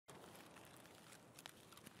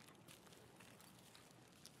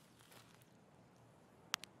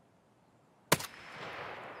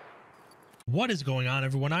What is going on,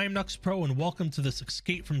 everyone? I am Nux Pro and welcome to this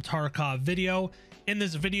Escape from Tarkov video. In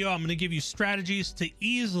this video, I'm going to give you strategies to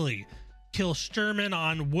easily kill Shturman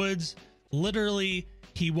on woods. Literally,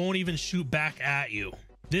 he won't even shoot back at you.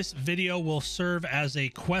 This video will serve as a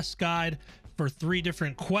quest guide for 3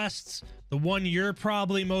 different quests. The one you're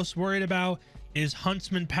probably most worried about is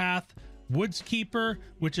Huntsman Path Woods Keeper,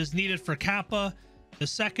 which is needed for Kappa. The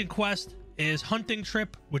second quest is Hunting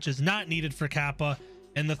Trip, which is not needed for Kappa.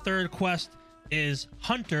 And the third quest is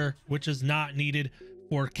Hunter, which is not needed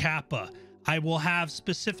for Kappa. I will have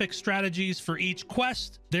specific strategies for each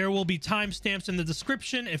quest. There will be timestamps in the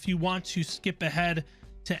description if you want to skip ahead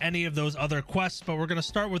to any of those other quests, but we're going to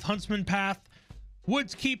start with Huntsman Path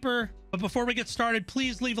Woods Keeper. But before we get started,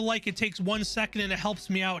 please leave a like. It takes 1 second and it helps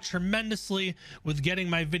me out tremendously with getting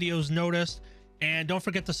my videos noticed. And don't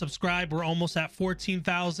forget to subscribe. We're almost at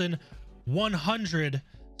 14,100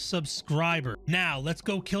 subscriber. Now let's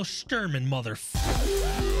go kill Shturman,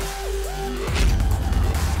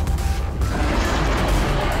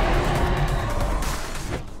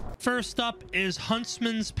 First up is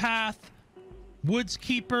Huntsman's Path Woods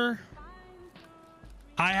Keeper.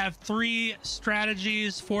 I have 3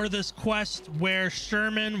 strategies for this quest where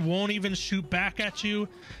Shturman won't even shoot back at you.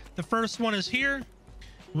 The first one is here.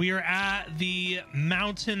 We are at the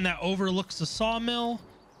mountain that overlooks the sawmill,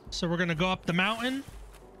 so we're gonna go up the mountain.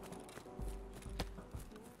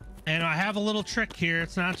 And I have a little trick here.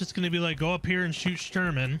 It's not just going to be like, go up here and shoot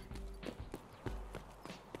Shturman.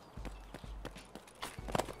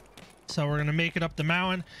 So we're going to make it up the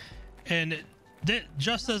mountain. And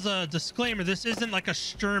just as a disclaimer, this isn't like a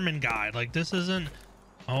Shturman guide. Like, this isn't...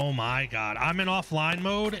 Oh my god. I'm in offline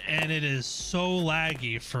mode and it is so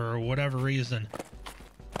laggy for whatever reason.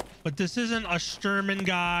 But this isn't a Shturman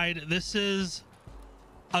guide. This is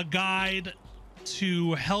a guide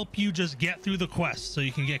to help you just get through the quest so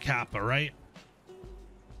you can get Kappa, right?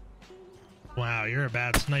 Wow, you're a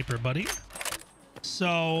bad sniper, buddy.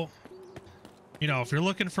 So, you know, if you're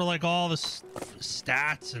looking for like all the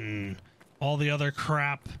stats and all the other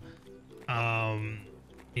crap,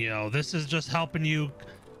 you know, this is just helping you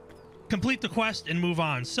complete the quest and move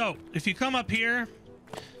on. So if you come up here,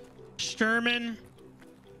 Shturman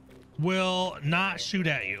will not shoot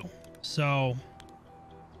at you. So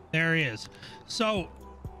there he is. So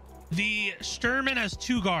the Shturman has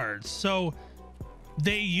 2 guards. So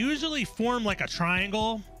they usually form like a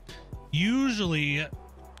triangle. Usually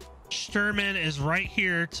Shturman is right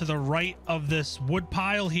here to the right of this wood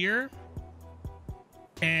pile here.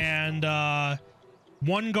 And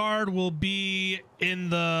one guard will be in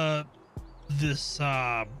this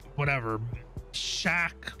whatever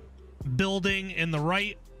shack building in the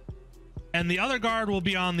right. And the other guard will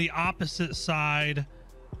be on the opposite side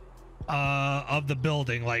of the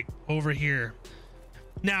building, like over here.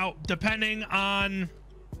 Now, depending on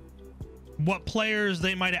what players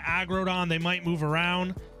they might have aggroed on, they might move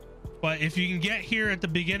around. But if you can get here at the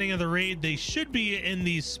beginning of the raid, they should be in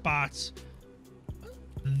these spots.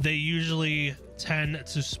 They usually tend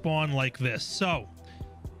to spawn like this. So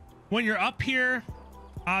when you're up here,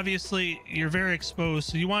 obviously you're very exposed,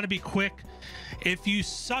 so you want to be quick. If you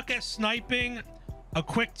suck at sniping, a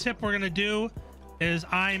quick tip we're gonna do is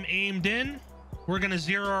I'm aimed in, we're gonna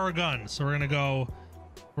zero our gun. So we're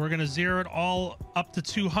gonna zero it all up to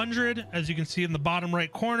 200, as you can see in the bottom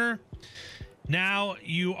right corner. Now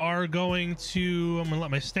you are going to, I'm gonna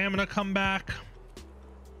let my stamina come back.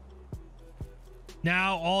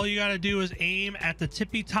 Now all you gotta do is aim at the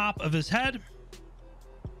tippy top of his head.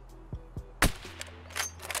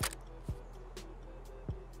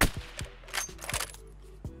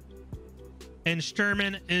 And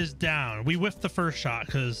Shturman is down. We whiffed the first shot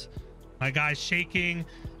because my guy's shaking.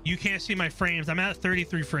 You can't see my frames. I'm at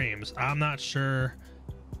 33 frames. I'm not sure.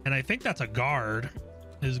 And I think that's a guard.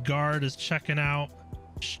 His guard is checking out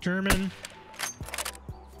Shturman.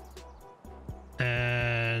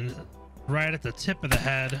 And right at the tip of the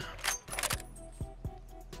head,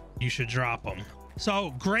 you should drop him.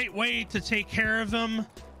 So great way to take care of him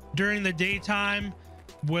during the daytime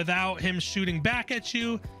without him shooting back at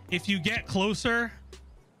you. If you get closer,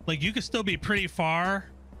 like, you can still be pretty far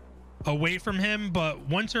away from him, but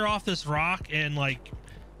once you're off this rock and like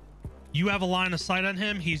you have a line of sight on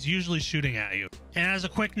him, he's usually shooting at you. And as a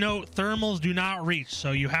quick note, thermals do not reach,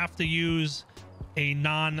 so you have to use a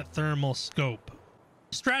non-thermal scope.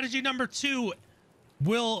 Strategy number 2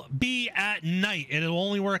 will be at night. It'll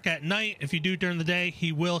only work at night. If you do it during the day,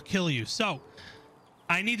 he will kill you. So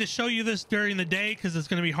I need to show you this during the day because it's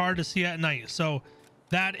going to be hard to see at night. So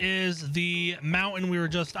that is the mountain we were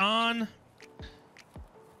just on.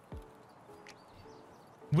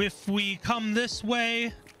 If we come this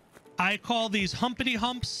way, I call these humpity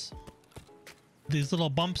humps, these little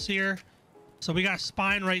bumps here. So we got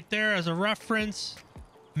spine right there as a reference,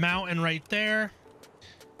 mountain right there.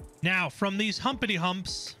 Now from these humpity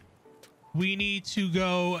humps, we need to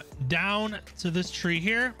go down to this tree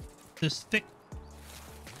here, this thick,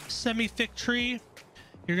 semi-thick tree.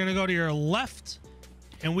 You're gonna go to your left,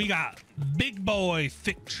 and we got big boy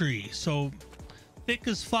thick tree. So thick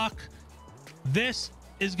as fuck. This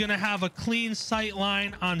is gonna have a clean sight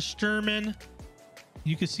line on Shturman.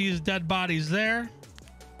 You can see his dead bodies there.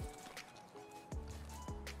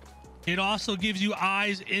 It also gives you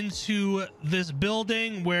eyes into this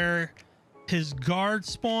building where his guard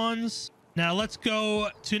spawns. Now let's go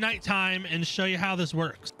to nighttime and show you how this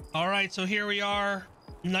works. All right, so here we are,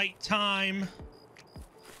 nighttime.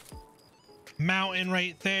 Mountain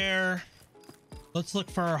right there. Let's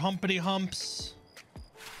look for our humpity humps.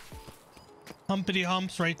 Humpity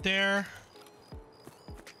humps right there.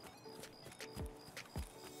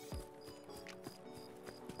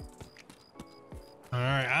 All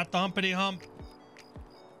right, at the humpity hump,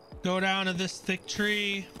 go down to this thick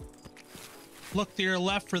tree. Look to your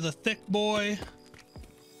left for the thick boy,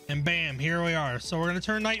 and bam, here we are. So we're gonna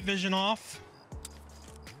turn night vision off.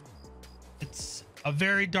 It's a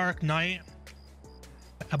very dark night,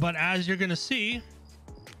 but as you're gonna see,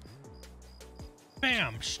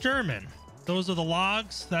 bam, Shturman. Those are the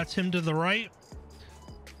logs. That's him to the right.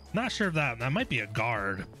 Not sure if that might be a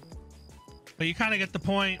guard, but you kind of get the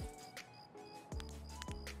point.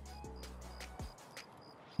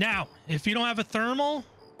 Now, if you don't have a thermal,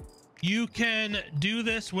 you can do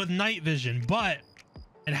this with night vision, but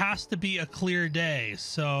it has to be a clear day.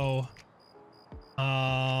 So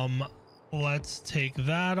let's take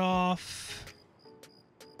that off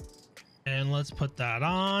and let's put that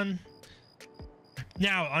on.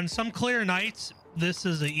 Now on some clear nights, this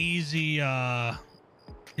is easy.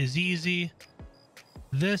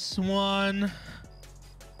 This one,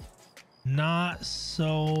 not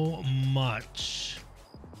so much.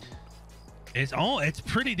 It's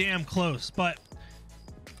pretty damn close. But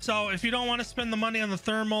so if you don't want to spend the money on the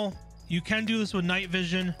thermal, you can do this with night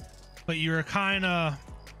vision, but you're kind of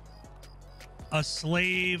a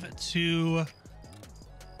slave to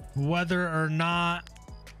whether or not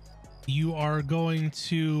you are going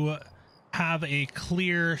to have a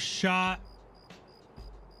clear shot.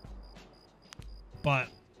 But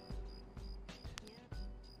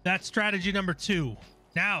that's strategy number 2.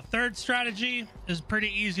 Now, third strategy is a pretty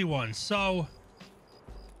easy one. So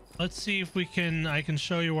let's see if I can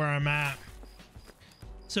show you where I'm at.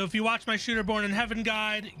 So if you watch my Shooter Born in Heaven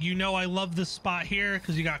guide, you know I love this spot here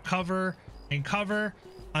because you got cover and cover.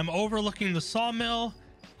 I'm overlooking the sawmill.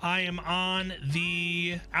 I am on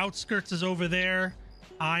the outskirts is over there.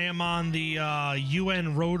 I am on the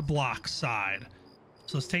UN roadblock side.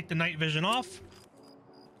 So let's take the night vision off.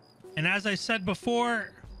 And as I said before,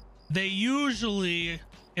 they usually,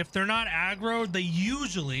 if they're not aggroed, they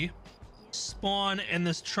usually spawn in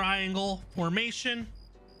this triangle formation.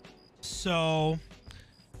 So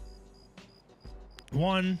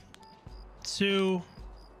 1, 2,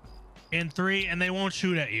 and 3, and they won't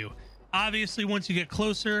shoot at you. Obviously, once you get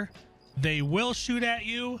closer, they will shoot at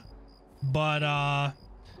you, but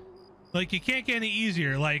like, you can't get any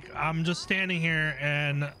easier. Like, I'm just standing here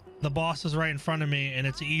and the boss is right in front of me and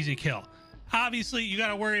it's an easy kill. Obviously, you got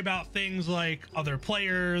to worry about things like other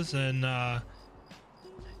players, and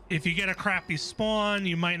if you get a crappy spawn,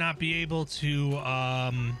 you might not be able to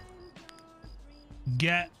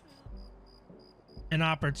get an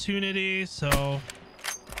opportunity. So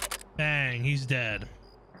bang, he's dead.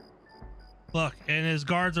 Look, and his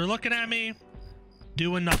guards are looking at me,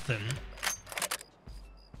 doing nothing.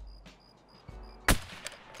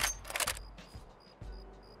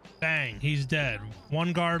 Bang, he's dead.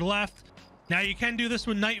 1 guard left. Now you can do this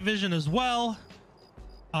with night vision as well.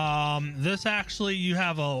 This actually, you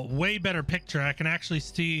have a way better picture. I can actually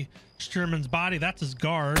see Shturman's body. That's his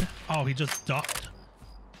guard. Oh, he just ducked.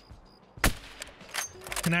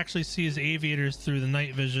 Can actually see his aviators through the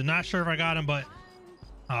night vision. Not sure if I got him, but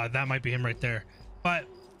that might be him right there. But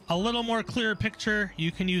a little more clear picture.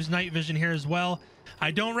 You can use night vision here as well.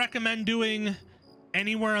 I don't recommend doing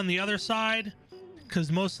anywhere on the other side, because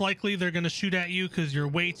most likely they're going to shoot at you because you're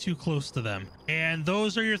way too close to them. And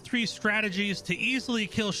those are your 3 strategies to easily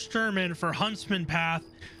kill Shturman for Huntsman Path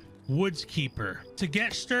Woods Keeper. To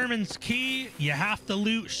get Shturman's key, you have to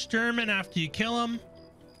loot Shturman after you kill him,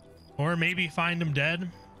 or maybe find him dead.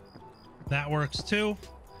 That works too.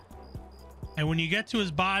 And when you get to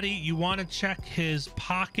his body, you want to check his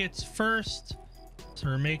pockets first. So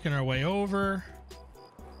we're making our way over.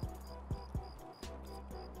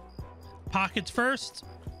 Pockets first.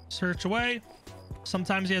 Search away.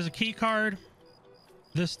 Sometimes he has a key card.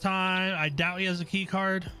 This time, I doubt he has a key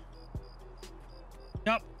card.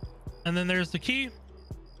 Yep. And then there's the key.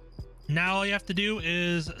 Now all you have to do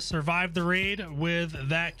is survive the raid with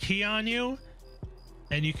that key on you,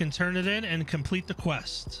 and you can turn it in and complete the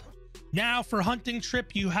quest. Now for hunting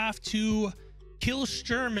trip, you have to kill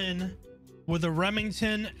Shturman with a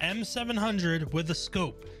Remington M700 with a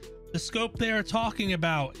scope. The scope they are talking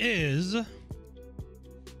about is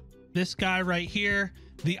this guy right here,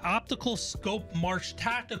 the Optical Scope March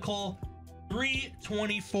Tactical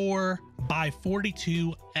 324 by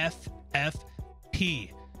 42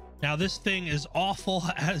 FFP. Now this thing is awful,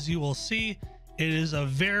 as you will see. It is a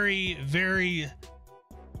very, very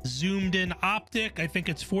zoomed in optic. I think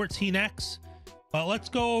it's 14x, but let's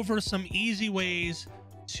go over some easy ways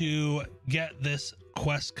to get this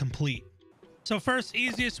quest complete. So first,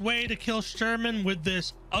 easiest way to kill Shturman with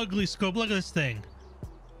this ugly scope. Look at this thing.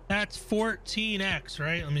 That's 14x,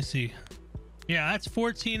 right? Let me see. Yeah, that's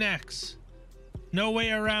 14x. No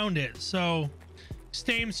way around it. So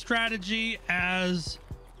same strategy as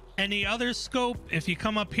any other scope. If you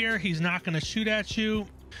come up here, he's not going to shoot at you.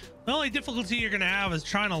 The only difficulty you're going to have is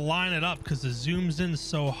trying to line it up because it zooms in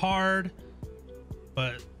so hard.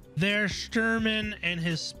 But there's Shturman and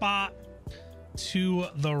his spot to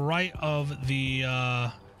the right of the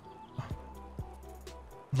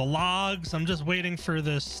logs. I'm just waiting for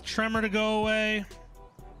this tremor to go away.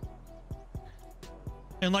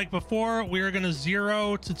 And like before, we are going to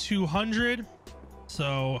 0 to 200.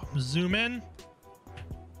 So zoom in.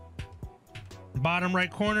 Bottom right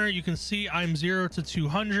corner, you can see I'm 0 to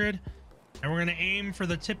 200. And we're going to aim for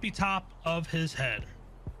the tippy top of his head.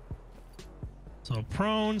 So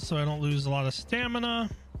prone, so I don't lose a lot of stamina.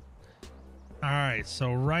 All right,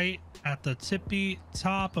 so right at the tippy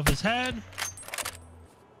top of his head.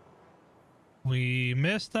 We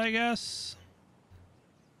missed, I guess.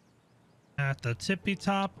 At the tippy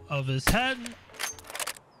top of his head.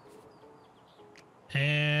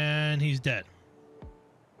 And he's dead.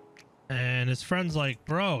 And his friend's like,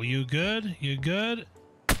 bro, you good? You good?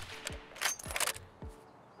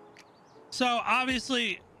 So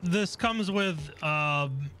obviously this comes with,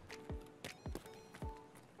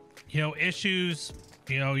 you know, issues.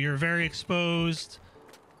 You know, you're very exposed,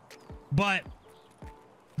 but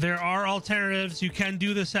there are alternatives. You can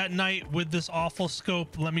do this at night with this awful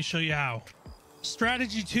scope. Let me show you how.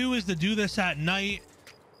 Strategy 2 is to do this at night.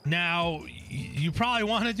 Now, you probably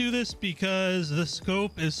want to do this because the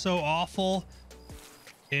scope is so awful.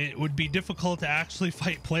 It would be difficult to actually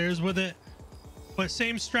fight players with it. But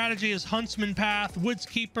same strategy as Huntsman Path Woods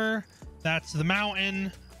Keeper. That's the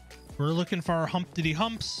mountain. We're looking for our humpty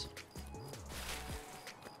humps.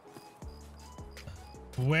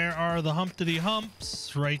 Where are the humpty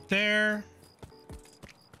humps? Right there.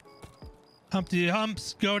 Humpty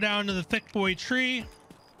humps. Go down to the thick boy tree.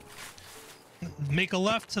 Make a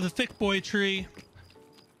left to the thick boy tree.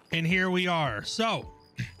 And here we are. So,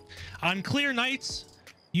 on clear nights,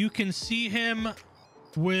 you can see him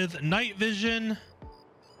with night vision.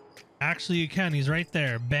 Actually, you can. He's right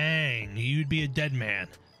there. Bang. You'd be a dead man.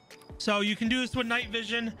 So you can do this with night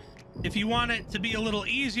vision. If you want it to be a little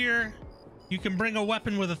easier, you can bring a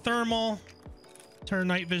weapon with a thermal. Turn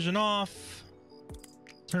night vision off.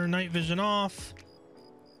 Turn night vision off.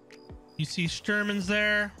 You see Shturman's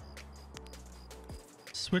there.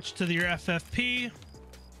 Switch to your FFP.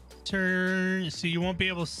 Turn. So you won't be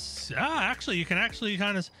able to. Actually, you can actually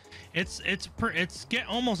kind of. It's get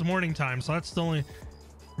almost morning time, so that's the only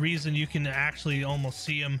reason you can actually almost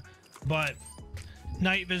see him. But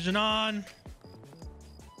night vision on.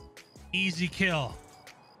 Easy kill.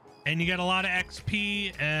 And you get a lot of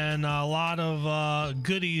XP and a lot of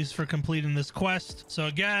goodies for completing this quest. So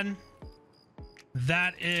again,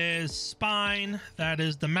 that is Spine. That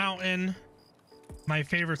is the mountain. My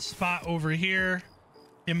favorite spot over here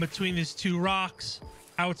in between these two rocks.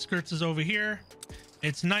 Outskirts is over here.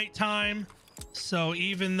 It's nighttime. So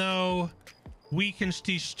even though we can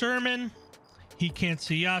see Shturman, he can't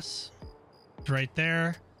see us. It's right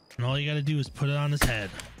there. And all you got to do is put it on his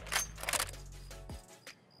head.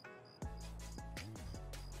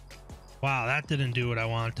 Wow, that didn't do what I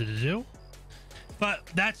wanted to do. But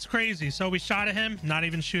that's crazy. So we shot at him, not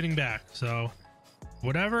even shooting back. So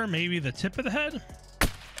whatever, maybe the tip of the head?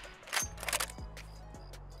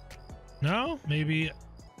 No, maybe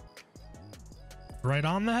right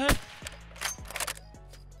on the head?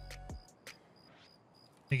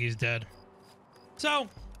 I think he's dead. So,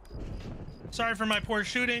 sorry for my poor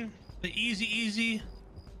shooting. The easy,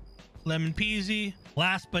 lemon peasy.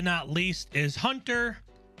 Last but not least is Hunter.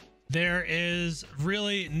 There is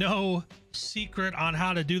really no secret on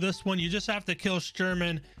how to do this one. You just have to kill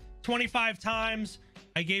Shturman 25 times.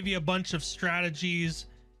 I gave you a bunch of strategies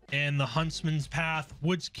in the Huntsman's Path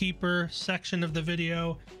Woods Keeper section of the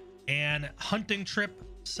video and hunting trip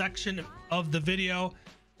section of the video.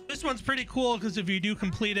 This one's pretty cool because if you do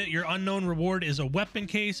complete it, your unknown reward is a weapon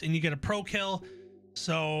case and you get a pro kill.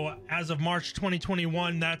 So as of March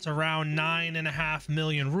 2021, that's around 9.5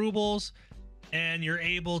 million rubles, and you're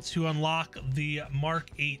able to unlock the Mark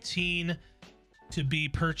 18 to be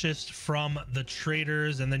purchased from the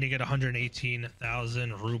traders, and then you get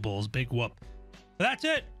 118,000 rubles. Big whoop. But that's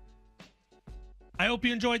it. I hope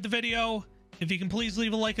you enjoyed the video. If you can please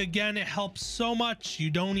leave a like again, it helps so much.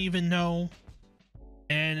 You don't even know.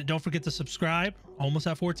 And don't forget to subscribe. Almost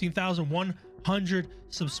at 14,100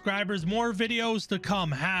 subscribers. More videos to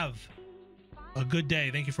come. Have a good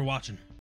day. Thank you for watching.